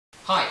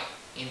Hi,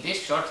 in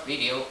this short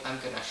video I'm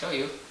gonna show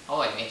you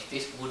how I make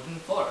this wooden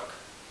fork.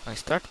 I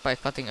start by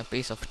cutting a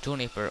piece of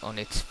juniper on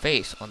its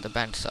face on the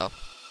bandsaw.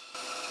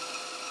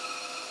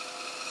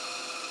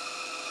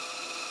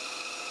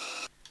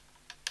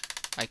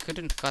 I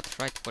couldn't cut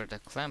right where the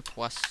clamp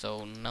was,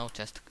 so now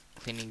just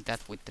cleaning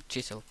that with the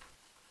chisel.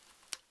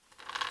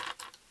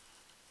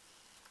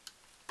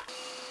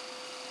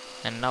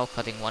 And now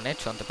cutting one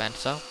edge on the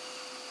bandsaw.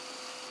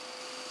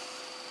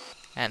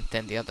 And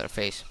then the other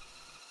face.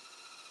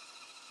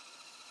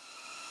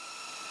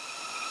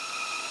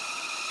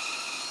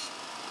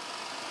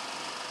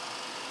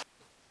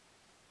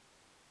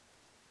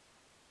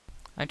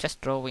 I'm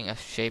just drawing a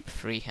shape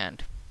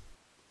freehand.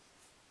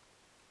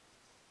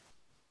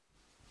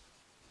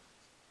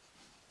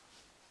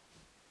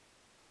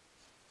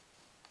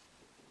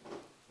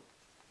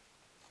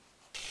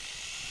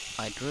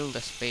 I drill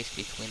the space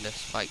between the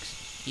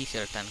spikes,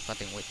 easier than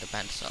cutting with the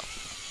bandsaw.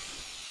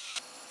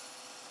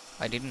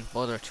 I didn't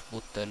bother to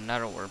put the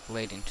narrower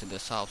blade into the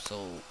saw,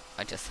 so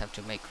I just have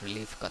to make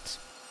relief cuts.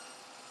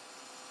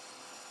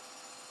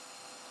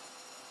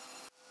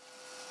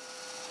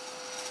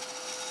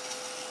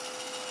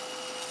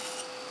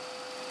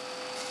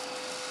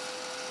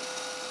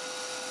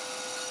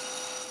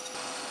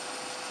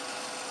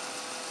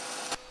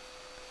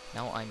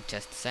 Now I'm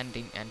just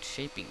sanding and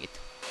shaping it.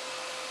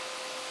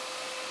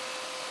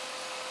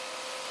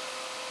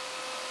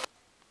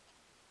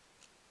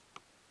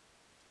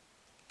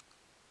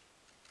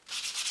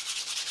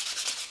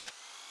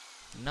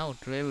 Now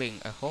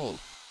drilling a hole.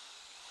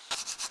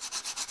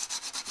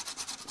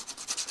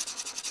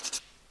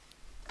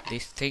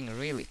 This thing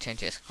really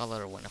changes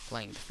color when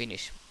applying the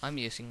finish. I'm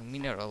using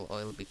mineral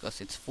oil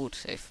because it's food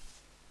safe.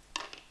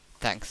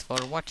 Thanks for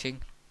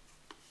watching.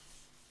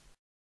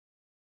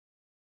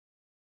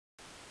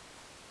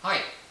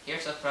 Hi,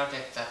 here's a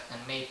project that can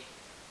make...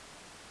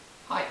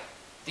 Hi,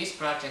 this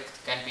project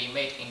can be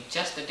made in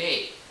just a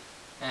day,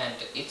 and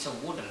it's a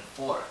wooden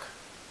fork.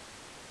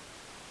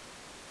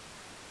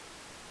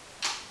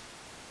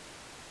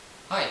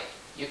 Hi,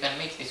 you can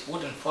make this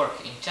wooden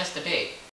fork in just a day.